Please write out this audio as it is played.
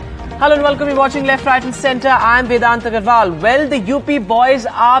Hello and welcome. You're watching Left, Right and Centre. I'm Vedant Agarwal. Well, the UP boys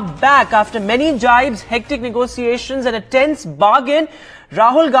are back after many jibes, hectic negotiations and a tense bargain.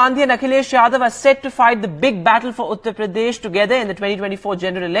 Rahul Gandhi and Akhilesh Yadav are set to fight the big battle for Uttar Pradesh together in the 2024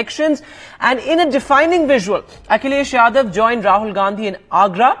 general elections. And in a defining visual, Akhilesh Yadav joined Rahul Gandhi in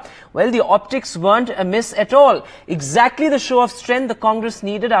Agra. Well, the optics weren't amiss at all. Exactly the show of strength the Congress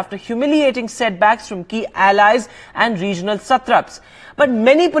needed after humiliating setbacks from key allies and regional satraps. But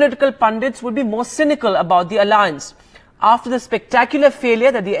many political pundits would be more cynical about the alliance. After the spectacular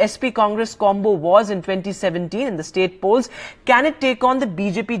failure that the SP-Congress combo was in 2017 in the state polls, can it take on the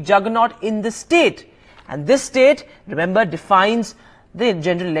BJP juggernaut in the state? And this state, remember, defines the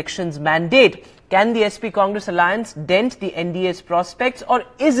general elections mandate. Can the SP-Congress alliance dent the NDA's prospects, or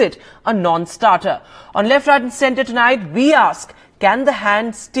is it a non-starter? On Left, Right and Centre tonight, we ask, can the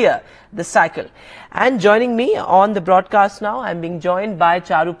hand steer the cycle? And joining me on the broadcast now, I'm being joined by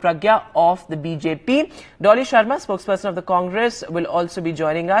Charu Pragya of the BJP. Dolly Sharma, spokesperson of the Congress, will also be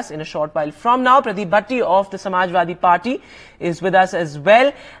joining us in a short while from now. Pradeep Bhatti of the Samajwadi Party is with us as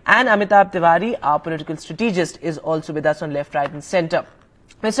well. And Amitabh Tiwari, our political strategist, is also with us on Left, Right and Centre.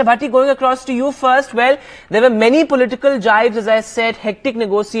 Mr. Bhatti, going across to you first. Well, there were many political jibes, as I said, hectic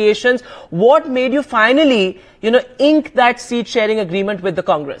negotiations. What made you finally, ink that seat-sharing agreement with the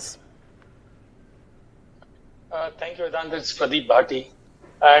Congress? Thank you, Vedant. It's Pradeep Bhatti.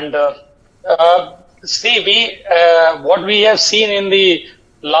 And what we have seen in the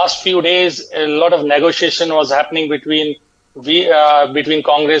last few days, a lot of negotiation was happening between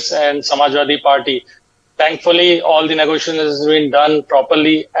Congress and Samajwadi Party. Thankfully, all the negotiations has been done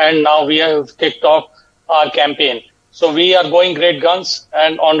properly, and now we have kicked off our campaign. So we are going great guns,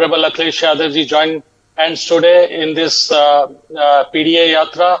 and Honorable Akhilesh Yadav ji joined hands today in this PDA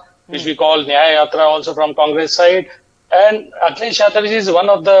Yatra, which we call Nyaya Yatra, also from Congress side. And Akhilesh Yadav ji is one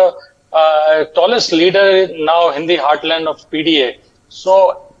of the tallest leader now in the heartland of PDA.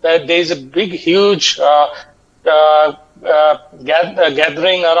 So there is a big, huge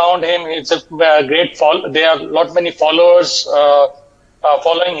gathering around him. It's a great there are many followers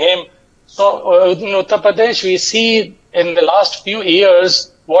following him. So in Uttar Pradesh, we see in the last few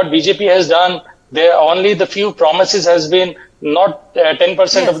years what BJP has done. Only the few promises has been not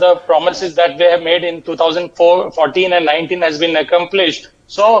 10% of the promises that they have made in 2014 and 19 has been accomplished.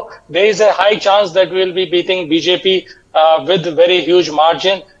 So there is a high chance that we will be beating BJP with a very huge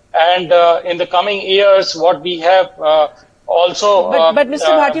margin. And in the coming years, what we have also... But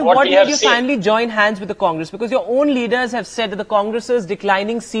Mr. Bhatti, what made you finally join hands with the Congress? Because your own leaders have said that the Congress's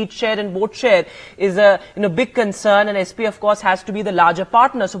declining seat share and vote share is a big concern, and SP, of course, has to be the larger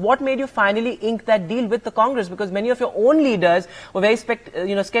partner. So what made you finally ink that deal with the Congress? Because many of your own leaders were very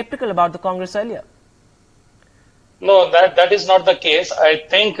skeptical about the Congress earlier. No, that is not the case. I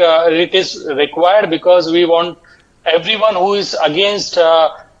think it is required because we want everyone who is against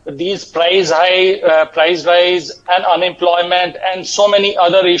these price rise and unemployment and so many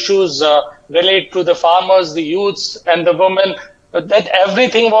other issues relate to the farmers, the youths and the women, that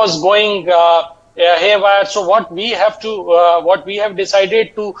everything was going haywire. So what we have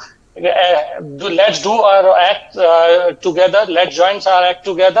decided to let's do our act together. Let's join our act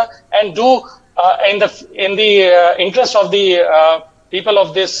together and do in the interest of the people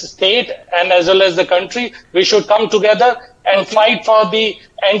of this state and as well as the country. We should come together and fight for the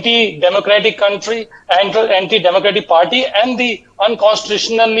anti-democratic country, anti-democratic party, and the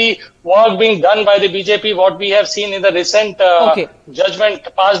unconstitutionally work being done by the BJP, what we have seen in the recent judgment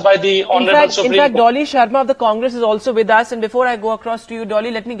passed by the Honorable Supreme Court. In fact, Dolly Sharma of the Congress is also with us. And before I go across to you,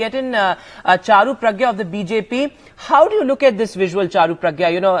 Dolly, let me get in Charu Pragya of the BJP. How do you look at this visual, Charu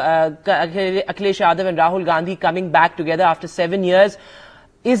Pragya? Akhilesh Yadav and Rahul Gandhi coming back together after 7 years.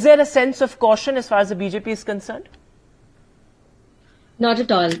 Is there a sense of caution as far as the BJP is concerned? Not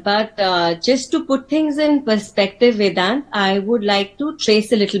at all. But just to put things in perspective, Vedant, I would like to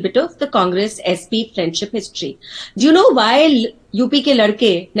trace a little bit of the Congress-SP friendship history. Do you know why UP ke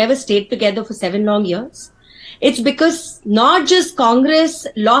ladke never stayed together for 7 long years? It's because not just Congress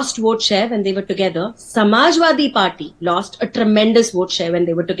lost vote share when they were together, Samajwadi Party lost a tremendous vote share when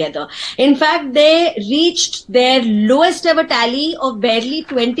they were together. In fact, they reached their lowest ever tally of barely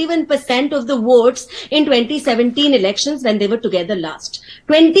 21% of the votes in 2017 elections when they were together last.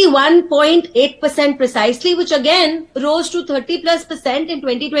 21.8% precisely, which again rose to 30+% in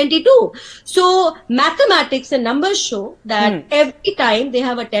 2022. So mathematics and numbers show that every time they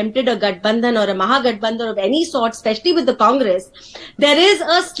have attempted a Gathbandhan or a Mahagathbandhan of any sort, especially with the Congress, there is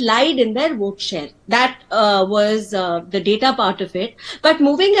a slide in their vote share. That was the data part of it. But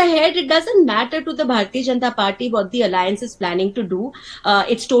moving ahead, it doesn't matter to the Bharatiya Janata Party what the alliance is planning to do.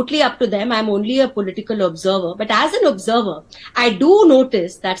 It's totally up to them. I'm only a political observer. But as an observer, I do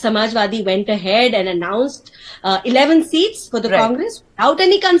notice that Samajwadi went ahead and announced 11 seats for the Congress without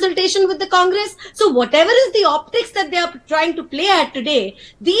any consultation with the Congress. So whatever is the optics that they are trying to play at today,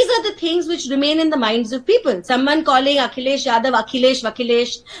 these are the things which remain in the minds of people. Someone calling Akhilesh Yadav Akhilesh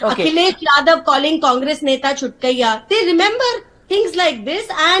Vakhilesh, Akhilesh Yadav calling Congress Neta Chutkaiya. They remember things like this,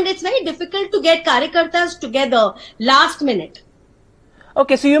 and it's very difficult to get Karyakartas together last minute.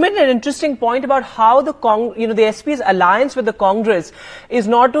 Okay, so you made an interesting point about how the the SP's alliance with the Congress is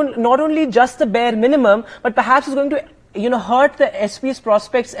not only just the bare minimum, but perhaps is going to hurt the SP's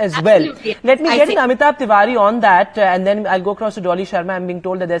prospects as Absolutely. well. Let me get in Amitabh Tiwari on that, and then I'll go across to Dolly Sharma. I'm being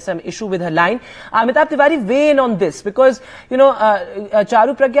told that there's some issue with her line. Amitabh Tiwari, weigh in on this, because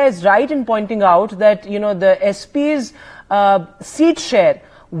Charu Pragya is right in pointing out that the SP's seat share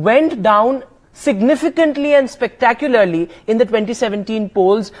went down significantly and spectacularly in the 2017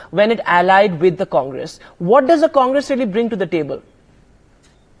 polls when it allied with the Congress. What does the Congress really bring to the table?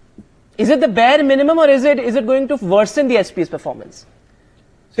 Is it the bare minimum, or is it going to worsen the SP's performance?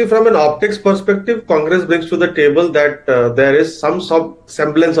 See, from an optics perspective, Congress brings to the table that there is some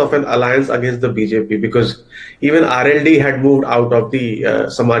semblance of an alliance against the BJP, because even RLD had moved out of the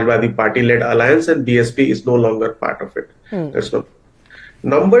Samajwadi Party-led alliance, and BSP is no longer part of it. That's no.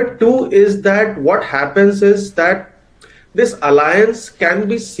 Number two is that what happens is that this alliance can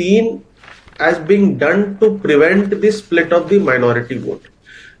be seen as being done to prevent the split of the minority vote.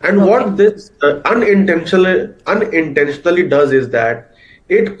 And what this unintentionally does is that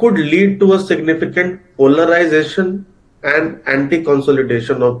it could lead to a significant polarization and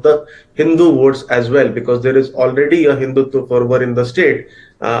anti-consolidation of the Hindu votes as well, because there is already a Hindutva fervor in the state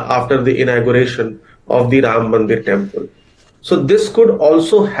after the inauguration of the Ram Mandir temple. So this could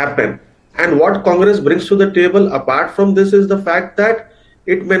also happen. And what Congress brings to the table apart from this is the fact that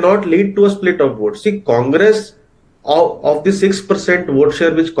it may not lead to a split of votes. See, Congress, of the 6% vote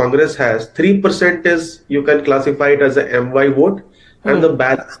share which Congress has, 3% is, you can classify it as a MY vote, and the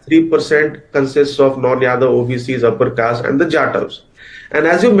balance 3% consists of non-Yadav OBCs, upper caste, and the Jatavs. And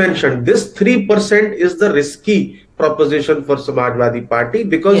as you mentioned, this 3% is the risky proposition for Samajwadi Party,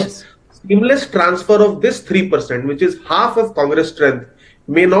 because seamless transfer of this 3%, which is half of Congress strength,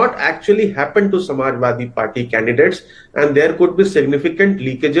 may not actually happen to Samajwadi Party candidates, and there could be significant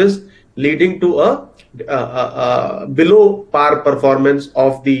leakages leading to a below par performance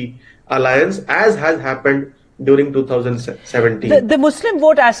of the alliance, as has happened during 2017. The Muslim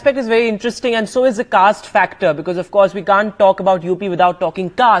vote aspect is very interesting, and so is the caste factor, because of course we can't talk about UP without talking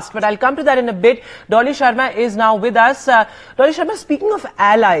caste, but I'll come to that in a bit. Dolly Sharma is now with us. Dolly Sharma, speaking of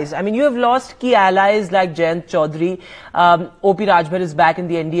allies, I mean, you have lost key allies like Jayant Chaudhary. OP Rajbhar is back in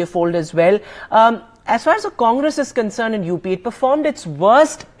the NDA fold as well. As far as the Congress is concerned in UP, it performed its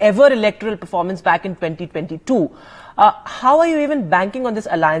worst ever electoral performance back in 2022. How are you even banking on this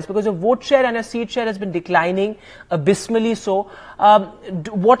alliance? Because your vote share and your seat share has been declining abysmally. So, how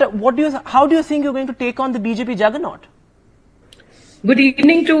do you think you're going to take on the BJP juggernaut? Good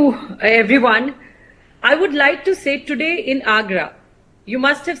evening to everyone. I would like to say today in Agra, you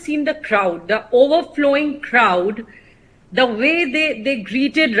must have seen the crowd, the overflowing crowd, the way they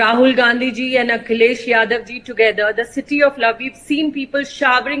greeted Rahul Gandhi ji and Akhilesh Yadav ji together, the city of love. We've seen people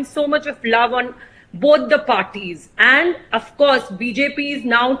showering so much of love on both the parties. And of course, BJP is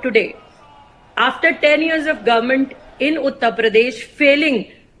now today, after 10 years of government in Uttar Pradesh,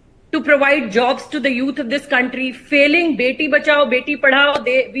 failing to provide jobs to the youth of this country, failing Beti Bachao, Beti Padhao.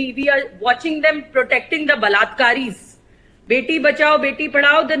 We are watching them protecting the Balatkaris. Beti Bachao, Beti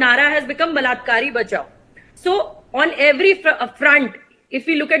Padhao, the Nara has become Balatkari Bachao. So on every front, if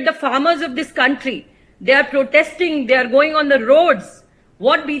we look at the farmers of this country, they are protesting, they are going on the roads.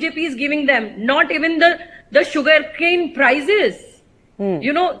 What BJP is giving them? Not even the sugarcane prices.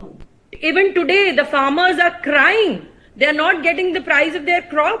 Even today, the farmers are crying. They are not getting the price of their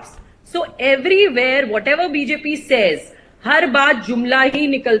crops. So everywhere, whatever BJP says, har baat jumla hi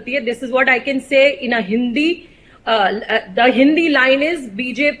nikalti hai. This is what I can say in a Hindi. The Hindi line is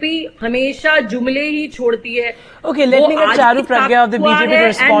BJP hamesha jumle hi chhodti hai. Okay, let me get Charu Pragya of the BJP to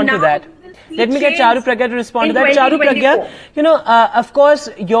respond to that. Let me get Charu Pragya to respond to that. Charu Pragya, of course,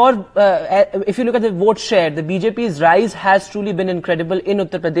 if you look at the vote share, the BJP's rise has truly been incredible in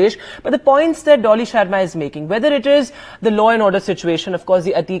Uttar Pradesh. But the points that Dolly Sharma is making, whether it is the law and order situation, of course,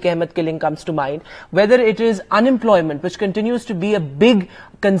 the Atiq Ahmed killing comes to mind, whether it is unemployment, which continues to be a big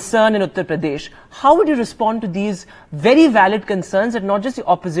concern in Uttar Pradesh. How would you respond to these very valid concerns that not just the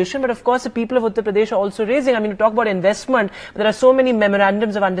opposition, but of course the people of Uttar Pradesh are also raising? I mean, you talk about investment, but there are so many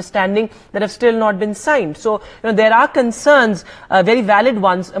memorandums of understanding that have still not been signed. So, there are concerns, very valid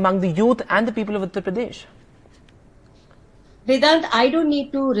ones among the youth and the people of Uttar Pradesh. Vedant, I don't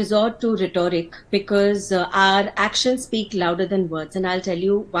need to resort to rhetoric because our actions speak louder than words, and I'll tell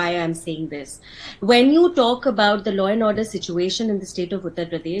you why I'm saying this. When you talk about the law and order situation in the state of Uttar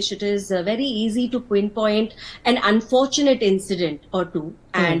Pradesh, it is very easy to pinpoint an unfortunate incident or two,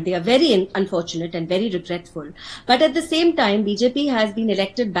 and they are very unfortunate and very regretful. But at the same time, BJP has been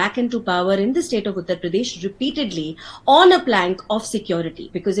elected back into power in the state of Uttar Pradesh repeatedly on a plank of security.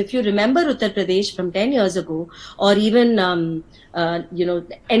 Because if you remember Uttar Pradesh from 10 years ago, or even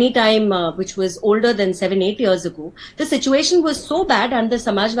any time which was older than 7-8 years ago, the situation was so bad under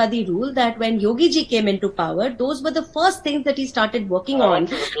Samajwadi rule that when Yogi ji came into power, those were the first things that he started working on.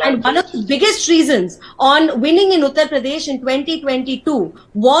 And one of the biggest reasons on winning in Uttar Pradesh in 2022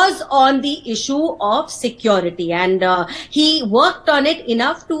 was on the issue of security. And he worked on it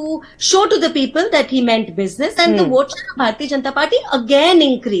enough to show to the people that he meant business, and the vote share of Bharatiya Janata Party again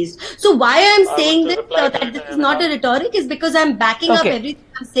increased. So why I'm saying this, that this is not a rhetoric, is because I'm backing up everything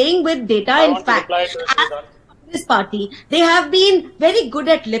I'm saying with data and facts. This party, they have been very good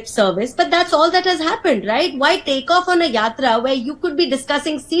at lip service, but that's all that has happened, right? Why take off on a yatra where you could be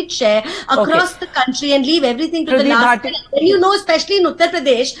discussing seat share across the country and leave everything to the last minute? When you know, especially in Uttar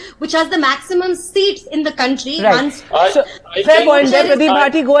Pradesh, which has the maximum seats in the country. Right. Fair point there, Pradeep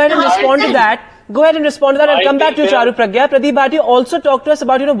Bharti. Go ahead and respond to that. Go ahead and respond to that. I'll come back to Charu Pragya. Pradeep Bharti also talked to us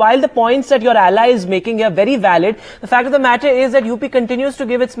about, while the points that your ally is making here are very valid, the fact of the matter is that UP continues to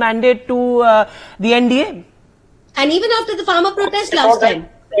give its mandate to the NDA. And even after the farmer protest last time.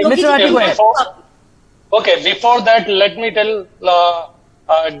 Okay, before that, let me tell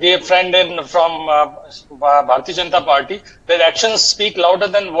dear friend from Bharatiya Janata Party, that actions speak louder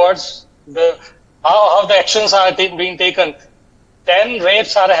than words. How the actions are being taken. 10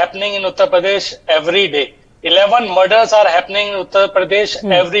 rapes are happening in Uttar Pradesh every day. 11 murders are happening in Uttar Pradesh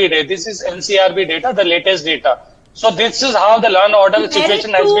every day. This is NCRB data, the latest data. So this is how the law and order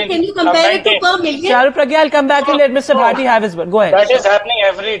situation has been. Can you compare it to per million? Charu Pragya, I'll come back and let Mr. Bharti have his word. Go ahead. That is happening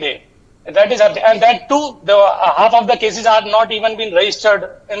every day. That is happening. And that too, half of the cases are not even been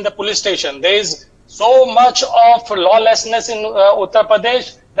registered in the police station. There is so much of lawlessness in Uttar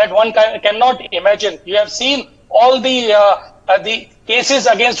Pradesh that one cannot imagine. You have seen all the cases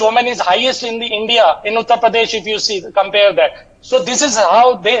against women is highest in the India, in Uttar Pradesh, if you compare that. So this is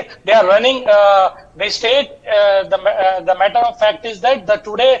how they are running. They state the matter of fact is that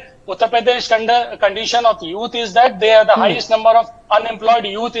today Uttar Pradesh condition of youth is that they are the highest number of unemployed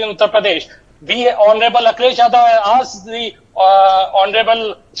youth in Uttar Pradesh. Honorable Akhilesh Yadav asked the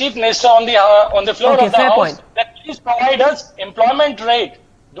Honorable Chief Minister on the floor of the House that please provide us employment rate.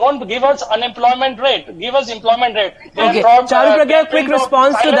 Don't give us unemployment rate. Give us employment rate. Okay. Charu Pragya, quick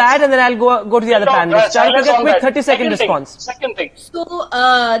response to that, and then I'll go to the other panelists. Charu Pragya, quick 30-second response. Second thing. So,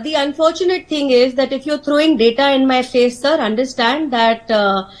 the unfortunate thing is that if you're throwing data in my face, sir, understand that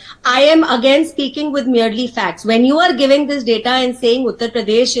I am again speaking with merely facts. When you are giving this data and saying Uttar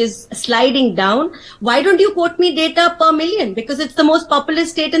Pradesh is sliding down, why don't you quote me data per million? Because it's the most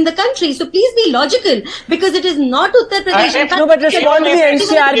populous state in the country. So please be logical, because it is not Uttar Pradesh. No, but respond to the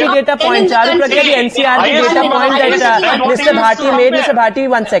NCRB data point. Charu Pragya, the NCRB data point that Mr. Bharti made. Mr. Bharti,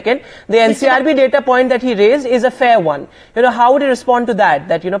 1 second. The NCRB data point that he raised is a fair one. How would you respond to that?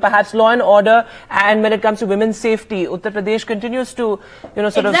 That, perhaps law and order, and when it comes to women's safety, Uttar Pradesh continues to,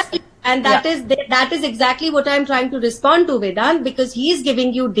 sort of... And that is exactly what I'm trying to respond to, Vedant, because he is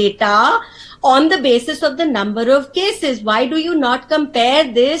giving you data on the basis of the number of cases. Why do you not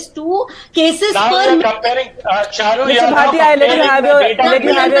compare this to cases now per million? Comparing, Charu, Mr. Bharti, I let you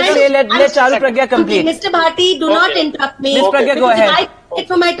have your say. Let Charu Pragya complete. Mr. Bharti, do not interrupt me. Ms. Pragya, go ahead. If I wait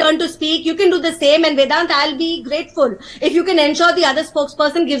for my turn to speak, you can do the same. And Vedant, I'll be grateful if you can ensure the other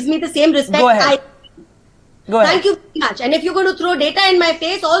spokesperson gives me the same respect. Go ahead. Thank you very much. And if you're going to throw data in my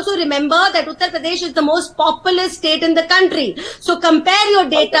face, also remember that Uttar Pradesh is the most populous state in the country. So compare your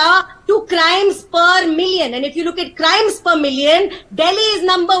data to crimes per million. And if you look at crimes per million, Delhi is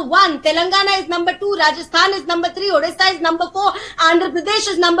number 1, Telangana is number 2, Rajasthan is number 3, Odisha is number 4, Andhra Pradesh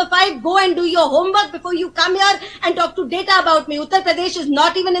is number 5. Go and do your homework before you come here and talk to data about me. Uttar Pradesh is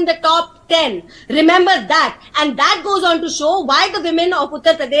not even in the top 10. Remember that. And that goes on to show why the women of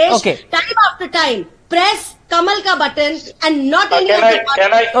Uttar Pradesh, time after time, press Kamal ka button and not any of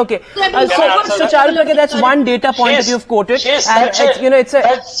the... Okay. So Charu Pragya, that's one data point that you've quoted. And, it's a...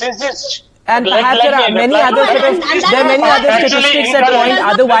 And perhaps there are many other statistics that point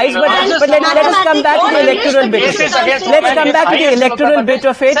otherwise, but let us come back to the electoral bit of it. Let's come back to the electoral bit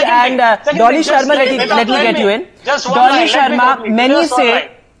of it, and Dolly Sharma, let me get you in. Dolly Sharma,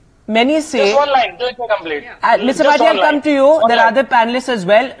 many say, just one line, let me complete. Mr. Bhatia, I'll come to you. There are other panelists as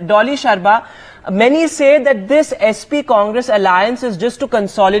well. Dolly Sharma, many say that this SP Congress alliance is just to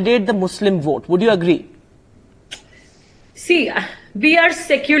consolidate the Muslim vote. Would you agree? See, we are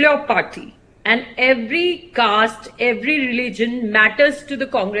secular party and every caste, every religion matters to the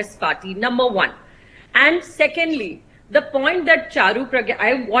Congress party, number one. And secondly, the point that Charu Pragya,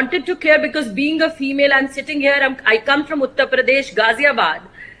 I wanted to clear because being a female, I'm sitting here, I come from Uttar Pradesh, Ghaziabad.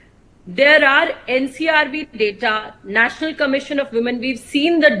 There are NCRB data, National Commission of Women, we've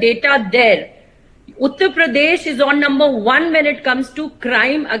seen the data there. Uttar Pradesh is on number one when it comes to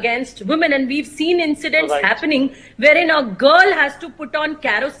crime against women, and we've seen incidents happening wherein a girl has to put on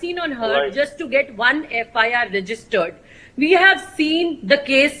kerosene on her just to get one FIR registered. We have seen the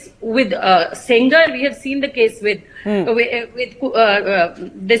case with Sengar, we have seen the case with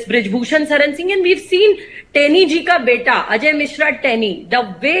this Brijbhushan Saran Singh, and we've seen Teni ji ka beta, Ajay Mishra Teni, the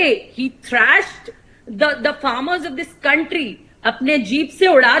way he thrashed the farmers of this country. अपने jeep से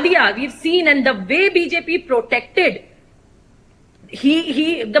उड़ा दिया, we've seen, and the way BJP protected,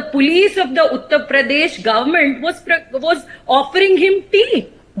 the police of the Uttar Pradesh government was offering him tea.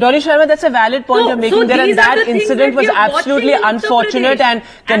 Dolly Sharma, that's a valid point you're making there, and that incident was absolutely unfortunate and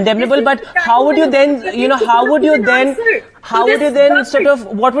condemnable. But how would you then,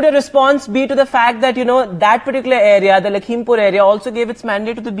 what would your response be to the fact that, that particular area, the Lakhimpur area, also gave its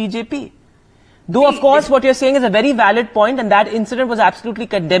mandate to the BJP? Though, of course, what you're saying is a very valid point, and that incident was absolutely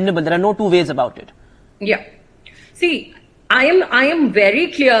condemnable. There are no two ways about it. Yeah. See, I am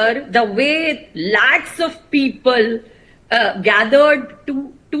very clear the way lakhs of people gathered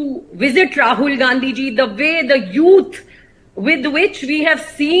to visit Rahul Gandhi ji, the way the youth with which we have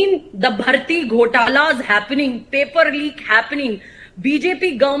seen the Bharti Ghotalas happening, paper leak happening.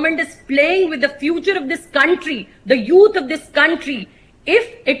 BJP government is playing with the future of this country, the youth of this country.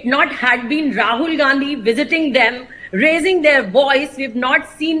 If it not had been Rahul Gandhi visiting them, raising their voice, we would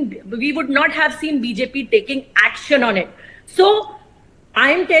not have seen BJP taking action on it. So,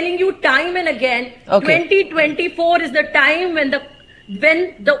 I am telling you time and again, 2024 is the time when the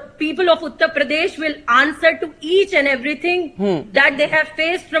people of Uttar Pradesh will answer to each and everything that they have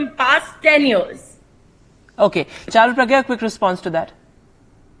faced from past 10 years. Okay. Charu Pragya, a quick response to that.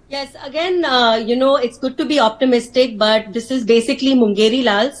 Yes, again, it's good to be optimistic, but this is basically Mungeri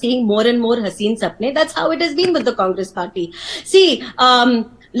Lal seeing more and more Haseen Sapne. That's how it has been with the Congress party. See,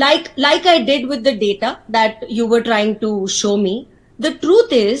 like I did with the data that you were trying to show me, the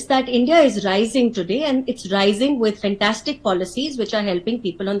truth is that India is rising today, and it's rising with fantastic policies which are helping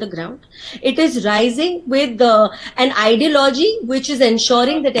people on the ground. It is rising with an ideology which is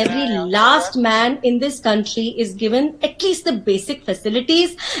ensuring that every last man in this country is given at least the basic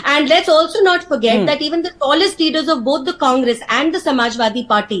facilities. And let's also not forget that even the tallest leaders of both the Congress and the Samajwadi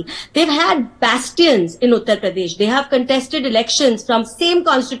Party, they've had bastions in Uttar Pradesh. They have contested elections from same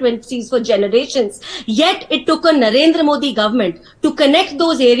constituencies for generations. Yet it took a Narendra Modi government to connect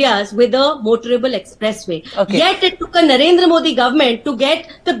those areas with a motorable expressway. Yet it took a Narendra Modi government to get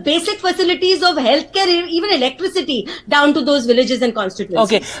the basic facilities of healthcare, even electricity, down to those villages and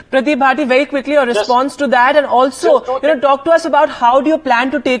constituencies. Okay. Pradeep Bharti, very quickly a response to that, and also, talk to us about how do you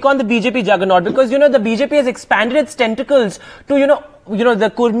plan to take on the BJP juggernaut, because, the BJP has expanded its tentacles to,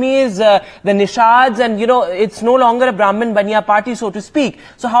 the Kurmis, the Nishads, and, it's no longer a Brahmin Baniya party, so to speak.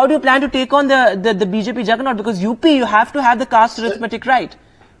 So how do you plan to take on the BJP juggernaut? Because UP, you have to have the caste arithmetic right.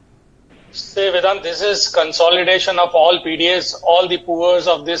 Say, Vedant, this is consolidation of all PDAs, all the poors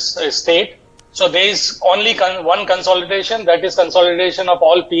of this state. So there is only one consolidation, that is consolidation of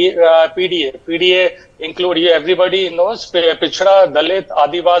all PDA. PDA include, everybody knows, Pichhda, Dalit,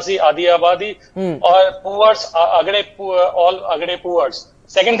 Adivasi, Adi Abadi, or poors, all Agade poors.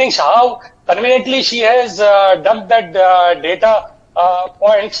 Second thing, how conveniently she has dumped that data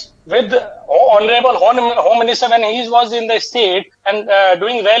points with Honorable Home Minister when he was in the state and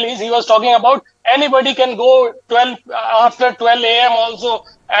doing rallies. He was talking about anybody can go after 12 a.m. also.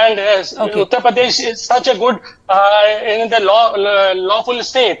 And Uttar Pradesh is such a good in the lawful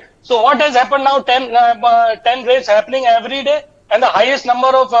state. So what has happened now? 10 raids happening every day, and the highest number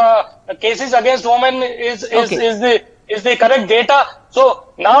of cases against women is the correct data. So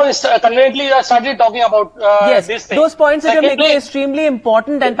now it's conveniently you have started talking about yes, this thing. those points that you're making Secondly, are extremely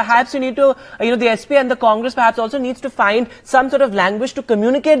important, and perhaps you need to, the SP and the Congress perhaps also needs to find some sort of language to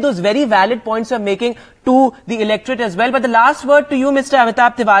communicate those very valid points you're making to the electorate as well. But the last word to you, Mr.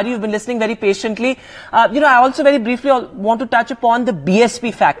 Amitabh Tiwari, you've been listening very patiently. I also very briefly want to touch upon the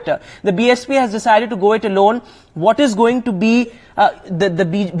BSP factor. The BSP has decided to go it alone. What is going to be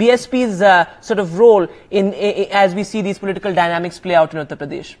the BSP's sort of role in as we see these political dynamics play out in Uttar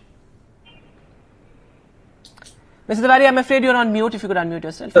Pradesh? Mr. Tiwari, I'm afraid you're on mute. If you could unmute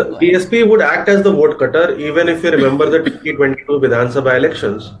yourself. The BSP would act as the vote cutter, even if you remember the 2022 Vidhan Sabha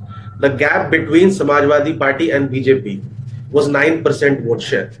elections. The gap between Samajwadi Party and BJP was 9% vote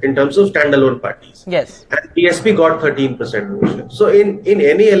share in terms of standalone parties. Yes. And BSP got 13% vote share. So in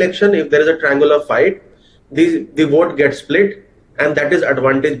any election, if there is a triangular fight, the vote gets split, and that is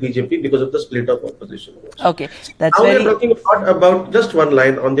advantage BJP because of the split of opposition votes. Okay. That's now we are talking about just one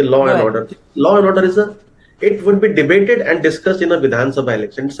line on the law and order. Law and order it would be debated and discussed in a Vidhan Sabha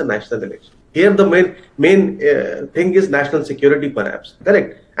election. It's a national election. Here the main thing is national security, perhaps,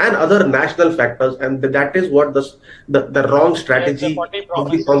 correct, and other national factors, and that is what the wrong strategy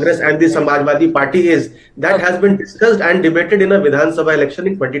of the Congress and the Samajwadi Party is. That has been discussed and debated in a Vidhan Sabha election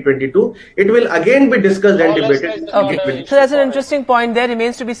in 2022. It will again be discussed and debated. Okay, so that's an interesting point. There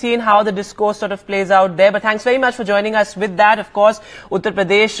remains to be seen how the discourse sort of plays out there. But thanks very much for joining us with that. Of course, Uttar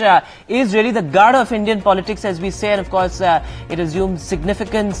Pradesh is really the god of Indian politics, as we say, and of course, it assumes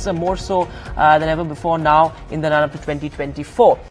significance more so than ever before now in the run-up to 2024.